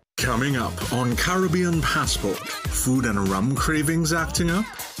bite. Coming up on Caribbean Passport, food and rum cravings acting up?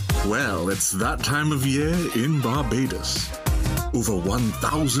 Well, it's that time of year in Barbados. Over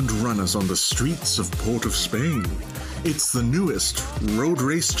 1,000 runners on the streets of Port of Spain. It's the newest road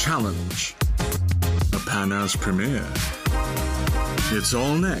race challenge, a Pan-As premiere. It's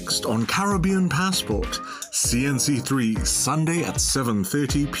all next on Caribbean Passport, CNC3, Sunday at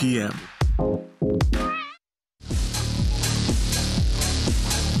 7:30 p.m.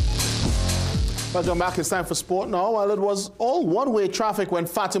 Welcome back. It's time for sport now. Well, it was all one-way traffic when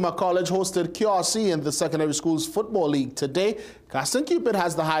Fatima College hosted QRC in the Secondary Schools Football League today. Caston Cupid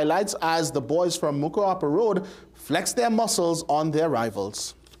has the highlights as the boys from Mukurapa Road flex their muscles on their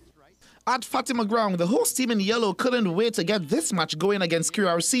rivals. At Fatima Ground, the host team in yellow couldn't wait to get this match going against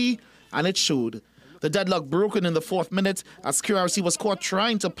QRC, and it showed. The deadlock broken in the 4th minute as QRC was caught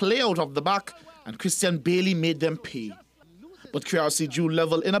trying to play out of the back, and Christian Bailey made them pay. But QRC drew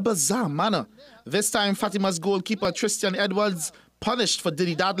level in a bizarre manner. This time, Fatima's goalkeeper Tristan Edwards punished for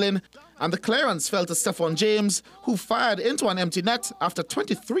Diddy Dadlin, and the clearance fell to Stephon James, who fired into an empty net after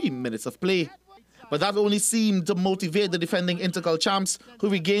 23 minutes of play. But that only seemed to motivate the defending Intercal champs, who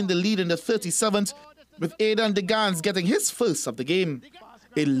regained the lead in the 37th, with Aidan DeGans getting his first of the game.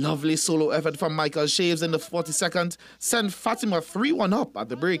 A lovely solo effort from Michael Shaves in the 42nd sent Fatima 3-1 up at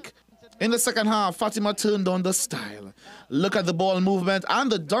the break. In the second half, Fatima turned on the style. Look at the ball movement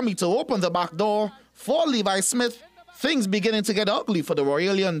and the dummy to open the back door. For Levi Smith, things beginning to get ugly for the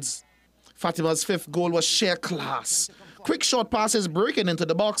Royalians. Fatima's 5th goal was sheer class. Quick short passes breaking into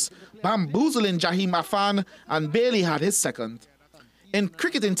the box, bamboozling Jahim Afan, and Bailey had his 2nd. In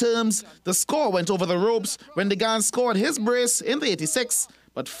cricketing terms, the score went over the ropes when DeGan scored his brace in the 86th,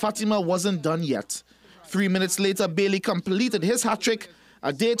 but Fatima wasn't done yet. 3 minutes later, Bailey completed his hat-trick,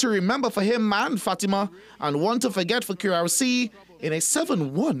 a day to remember for him and Fatima, and one to forget for QRC in a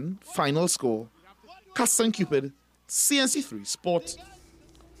 7-1 final score. Caston Cupid, CNC3 Sport.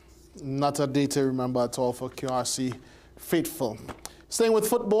 Not a day to remember at all for QRC faithful. Staying with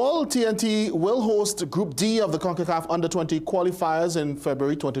football, TNT will host Group D of the CONCACAF Under-20 qualifiers in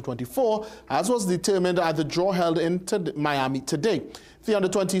February 2024, as was determined at the draw held in Miami today. The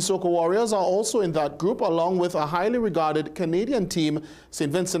Under-20 Soca Warriors are also in that group, along with a highly regarded Canadian team, St.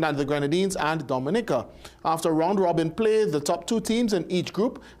 Vincent and the Grenadines and Dominica. After round-robin play, the top 2 teams in each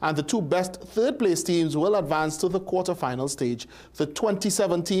group and the 2 best third-place teams will advance to the quarter-final stage. The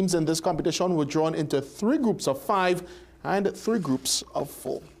 27 teams in this competition were drawn into 3 groups of 5 and 3 groups of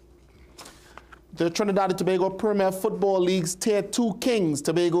 4. The Trinidad and Tobago Premier Football League's Tier 2 Kings,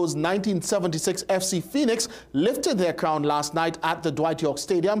 Tobago's 1976 FC Phoenix, lifted their crown last night at the Dwight York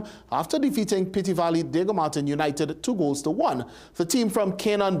Stadium after defeating Pity Valley Diego Martin United 2-1. The team from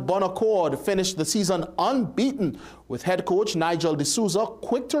Canaan Bonaccord finished the season unbeaten, with head coach Nigel D'Souza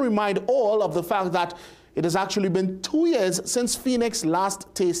quick to remind all of the fact that it has actually been 2 years since Phoenix last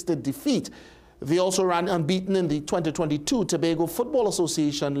tasted defeat. They also ran unbeaten in the 2022 Tobago Football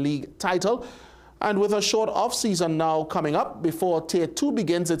Association League title. And with a short off-season now coming up before Tier 2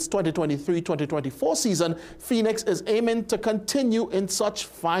 begins its 2023-2024 season, Phoenix is aiming to continue in such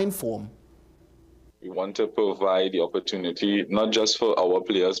fine form. We want to provide the opportunity, not just for our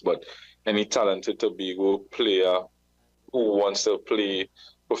players, but any talented Tobago player who wants to play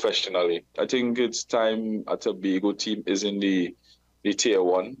professionally. I think it's time a Tobago team is in the Tier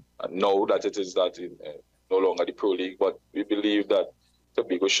 1. Now that it is that no longer the Pro League, but we believe that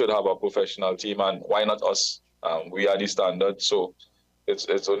Tobago should have a professional team, and why not us? We are the standard, so it's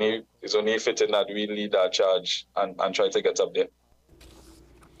only fitting that we lead our charge and try to get up there.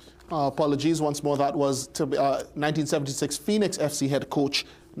 Apologies once more. That was 1976 Phoenix FC head coach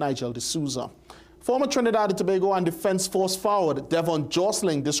Nigel D'Souza. Former Trinidad and Tobago and Defence Force forward Devon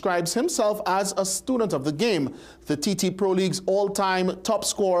Jostling describes himself as a student of the game. The TT Pro League's all-time top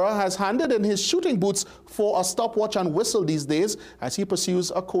scorer has handed in his shooting boots for a stopwatch and whistle these days as he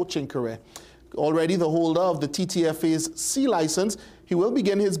pursues a coaching career. Already the holder of the TTFA's C license, he will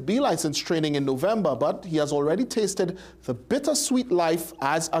begin his B license training in November, but he has already tasted the bittersweet life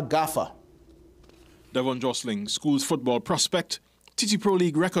as a gaffer. Devon Jostling, school's football prospect, TT Pro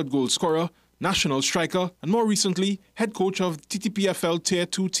League record goal scorer, national striker, and more recently, head coach of TTPFL Tier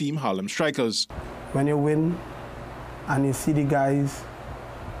 2 team Harlem Strikers. When you win and you see the guys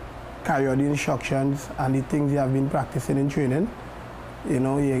carry out the instructions and the things you have been practicing in training, you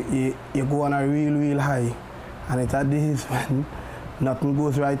know, you go on a real high. And it's at days when nothing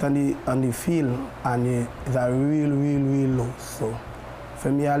goes right on the field and it's a real low. So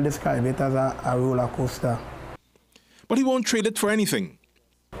for me, I'll describe it as a roller coaster. But he won't trade it for anything.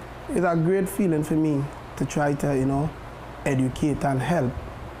 It's a great feeling for me to try to, you know, educate and help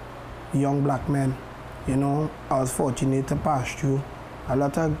young black men. You know, I was fortunate to pass through a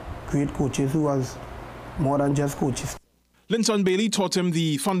lot of great coaches who was more than just coaches. Linton Bailey taught him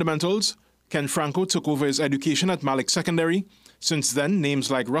the fundamentals. Ken Franco took over his education at Malik Secondary. Since then, names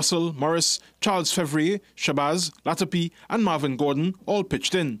like Russell, Morris, Charles Fevrier, Shabazz, Latapi, and Marvin Gordon all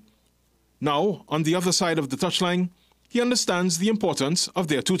pitched in. Now, on the other side of the touchline, he understands the importance of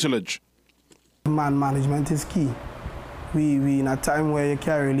their tutelage. Man management is key. We in a time where you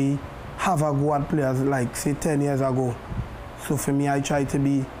can't really have a go at players like, say, 10 years ago. So for me, I try to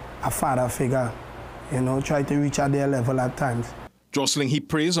be a father figure, you know, try to reach at their level at times. Jostling heaped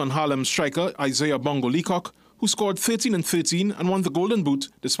praise on Harlem striker Isaiah Bongo Leacock, who scored 13 and 13 and won the Golden Boot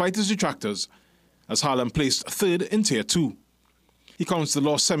despite his detractors, as Harlem placed third in Tier 2. He counts the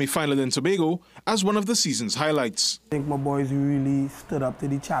lost semi-final in Tobago as one of the season's highlights. I think my boys really stood up to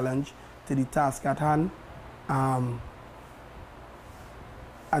the challenge, to the task at hand. And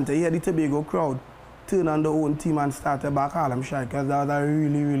to hear the Tobago crowd turn on their own team and start back Harlem Strikers, that was a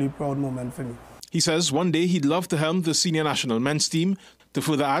really proud moment for me. He says one day he'd love to helm the senior national men's team to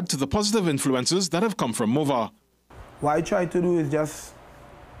further add to the positive influences that have come from MOVA. What I try to do is just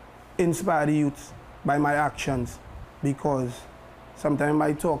inspire the youth by my actions, because sometimes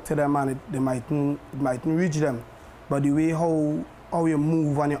I talk to them and it mightn't reach them. But the way how you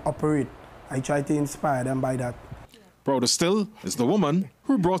move and you operate, I try to inspire them by that. Prouder still is the woman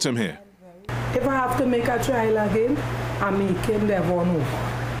who brought him here. If I have to make a trial again, I'm making Devon.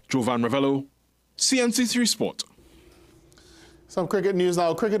 Jovan Ravello, CNC3 Sport. Some cricket news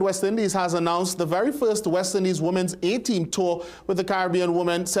now. Cricket West Indies has announced the very first West Indies women's A-team tour, with the Caribbean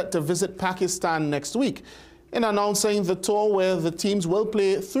women set to visit Pakistan next week. In announcing the tour, where the teams will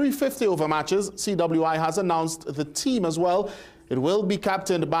play 350-over matches, CWI has announced the team as well. It will be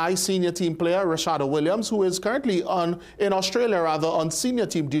captained by senior team player Rashada Williams, who is currently in Australia on senior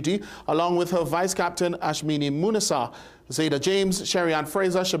team duty, along with her vice-captain Ashmini Munisa. Zayda James, Sherry-Ann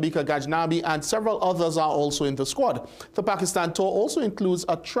Fraser, Shabika Gajnabi, and several others are also in the squad. The Pakistan tour also includes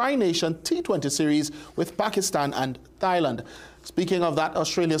a Tri-Nation T20 series with Pakistan and Thailand. Speaking of that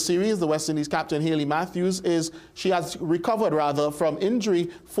Australia series, the West Indies captain Hayley Matthews has recovered from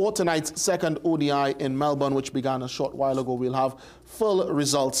injury for tonight's second ODI in Melbourne, which began a short while ago. We'll have full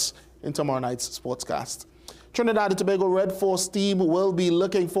results in tomorrow night's Sportscast. Trinidad and Tobago Red Force team will be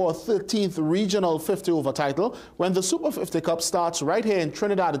looking for a 13th regional 50-over title when the Super 50 Cup starts right here in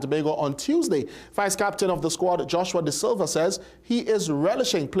Trinidad and Tobago on Tuesday. Vice captain of the squad, Joshua De Silva, says he is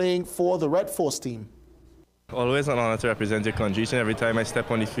relishing playing for the Red Force team. Always an honor to represent your country. Each and every time I step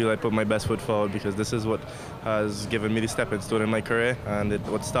on the field, I put my best foot forward, because this is what has given me the stepping stone in my career, and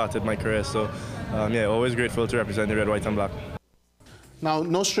what started my career. So, always grateful to represent the red, white, and black. Now,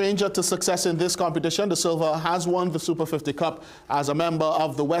 no stranger to success in this competition, De Silva has won the Super 50 Cup as a member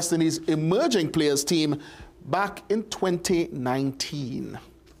of the West Indies Emerging Players team back in 2019.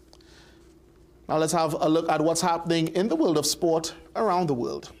 Now let's have a look at what's happening in the world of sport around the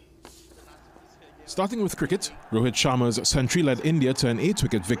world. Starting with cricket, Rohit Sharma's century led India to an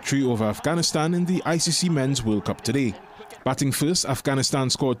 8-wicket victory over Afghanistan in the ICC Men's World Cup today. Batting first, Afghanistan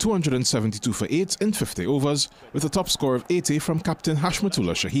scored 272 for 8 in 50 overs, with a top score of 80 from captain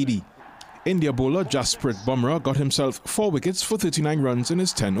Hashmatullah Shahidi. India bowler Jasprit Bumrah got himself 4 wickets for 39 runs in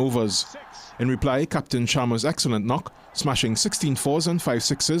his 10 overs. In reply, Captain Sharma's excellent knock, smashing 16 fours and 5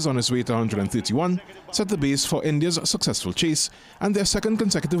 sixes on his way to 131, set the base for India's successful chase and their second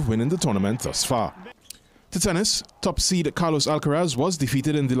consecutive win in the tournament thus far. To tennis, top seed Carlos Alcaraz was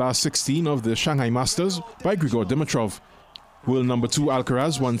defeated in the last 16 of the Shanghai Masters by Grigor Dimitrov. World number 2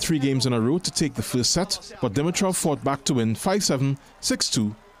 Alcaraz won 3 games in a row to take the first set, but Dimitrov fought back to win 5-7,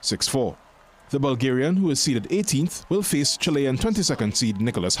 6-2, 6-4. The Bulgarian, who is seeded 18th, will face Chilean 22nd seed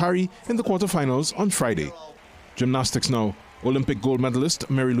Nicolas Harry in the quarterfinals on Friday. Gymnastics now. Olympic gold medalist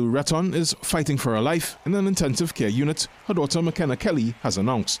Mary-Lou Retton is fighting for her life in an intensive care unit, her daughter McKenna Kelly has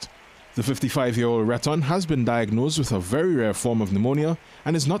announced. The 55-year-old Retton has been diagnosed with a very rare form of pneumonia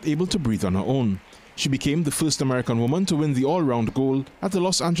and is not able to breathe on her own. She became the first American woman to win the all-round gold at the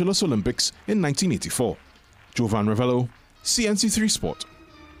Los Angeles Olympics in 1984. Jovan Ravello, CNC3 Sport.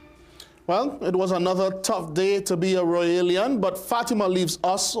 Well, it was another tough day to be a Royalian, but Fatima leaves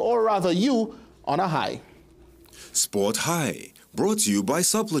us, or rather you, on a high. Sport High, brought to you by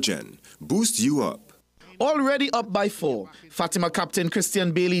Suppligen. Boost you up. Already up by 4, Fatima captain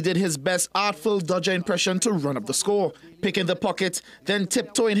Christian Bailey did his best artful Dodger impression to run up the score, picking the pocket, then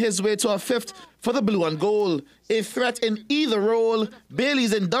tiptoeing his way to a 5th for the blue and gold. A threat in either role,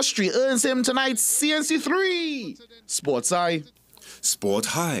 Bailey's industry earns him tonight's CNC3 Sports Eye. Sport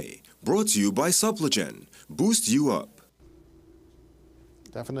High, brought to you by Suppligen. Boost you up.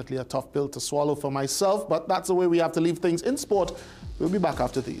 Definitely a tough pill to swallow for myself, but that's the way we have to leave things in sport. We'll be back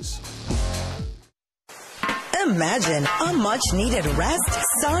after these. Imagine a much-needed rest,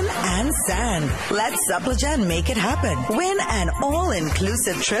 sun, and sand. Let Suppligen make it happen. Win an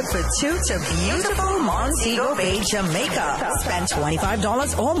all-inclusive trip for 2 to beautiful Montego Bay, Jamaica. Spend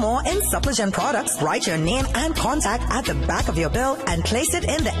 $25 or more in Suppligen products. Write your name and contact at the back of your bill and place it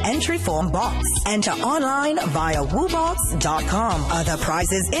in the entry form box. Enter online via woobox.com. Other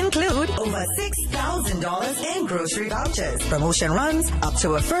prizes include over $6,000 in grocery vouchers. Promotion runs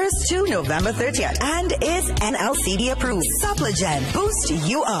October 1st to November 30th and is NLCD approved. Suppligen, boost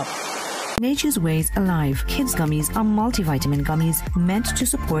you up. Nature's Ways Alive Kids Gummies are multivitamin gummies meant to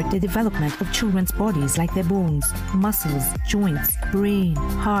support the development of children's bodies, like their bones, muscles, joints, brain,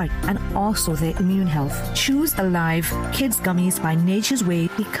 heart, and also their immune health. Choose Alive Kids Gummies by Nature's Way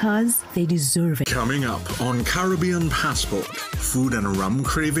because they deserve it. Coming up on Caribbean Passport, food and rum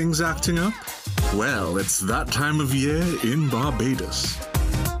cravings acting up? Well, it's that time of year in Barbados.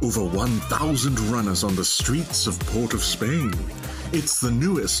 Over 1,000 runners on the streets of Port of Spain. It's the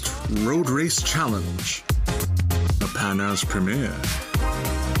newest road race challenge, a Pan-Am's premiere.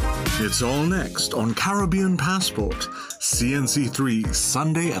 It's all next on Caribbean Passport, CNC3,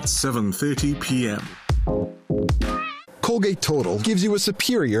 Sunday at 7:30 p.m. Colgate Total gives you a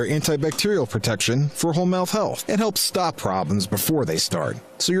superior antibacterial protection for whole mouth health. It helps stop problems before they start,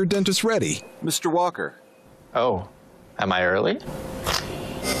 so your dentist's ready. Mr. Walker. Oh, am I early?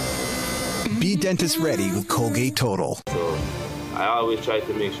 Be dentist ready with Colgate Total. So I always try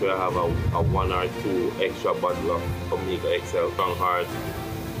to make sure I have a 1 or 2 extra bottle of Omega XL, Strong Heart,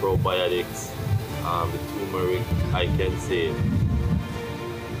 Probiotics, the turmeric. I can say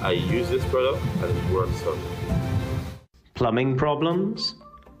I use this product and it works for me. Plumbing problems?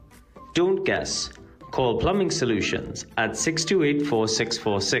 Don't guess. Call Plumbing Solutions at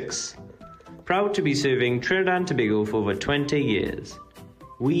 628-4646. Proud to be serving Trinidad and Tobago for over 20 years.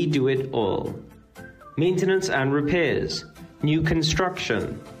 We do it all. Maintenance and repairs, new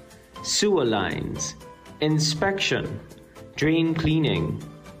construction, sewer lines, inspection, drain cleaning,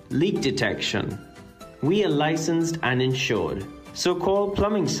 leak detection. We are licensed and insured. So call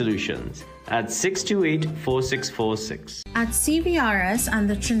Plumbing Solutions at 628-4646. At CVRS and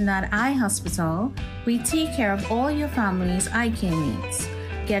the Trinidad Eye Hospital, we take care of all your family's eye care needs.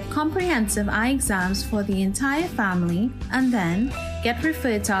 Get comprehensive eye exams for the entire family and then get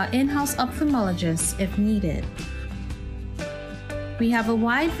referred to our in-house ophthalmologist if needed. We have a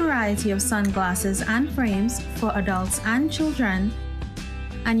wide variety of sunglasses and frames for adults and children,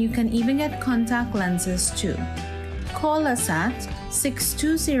 and you can even get contact lenses too. Call us at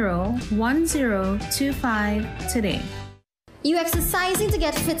 620-1025 today. You exercising to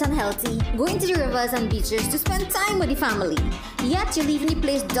get fit and healthy, going to the rivers and beaches to spend time with the family, yet you're leaving the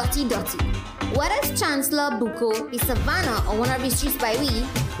place dirty. Whether it's Chancellor, Bucco, the Savannah, or one of the streets by we,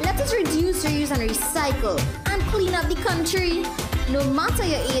 let us reduce, reuse, and recycle, and clean up the country. No matter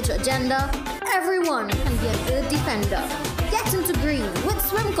your age or gender, everyone can be an earth defender. Get into green with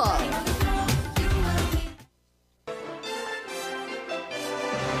Swim Call.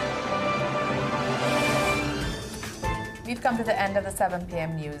 We've come to the end of the 7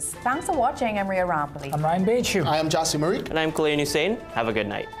 p.m. news. Thanks for watching. I'm Ria Rampoli. I'm Ryan Bachu. I am Jassi Marie. And I'm Kalain Hussein. Have a good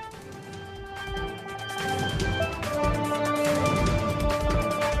night.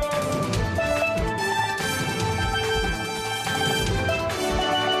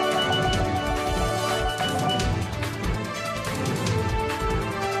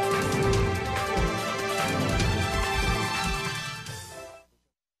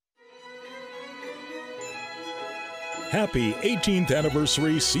 Happy 18th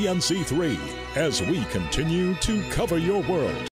anniversary CNC3 as we continue to cover your world.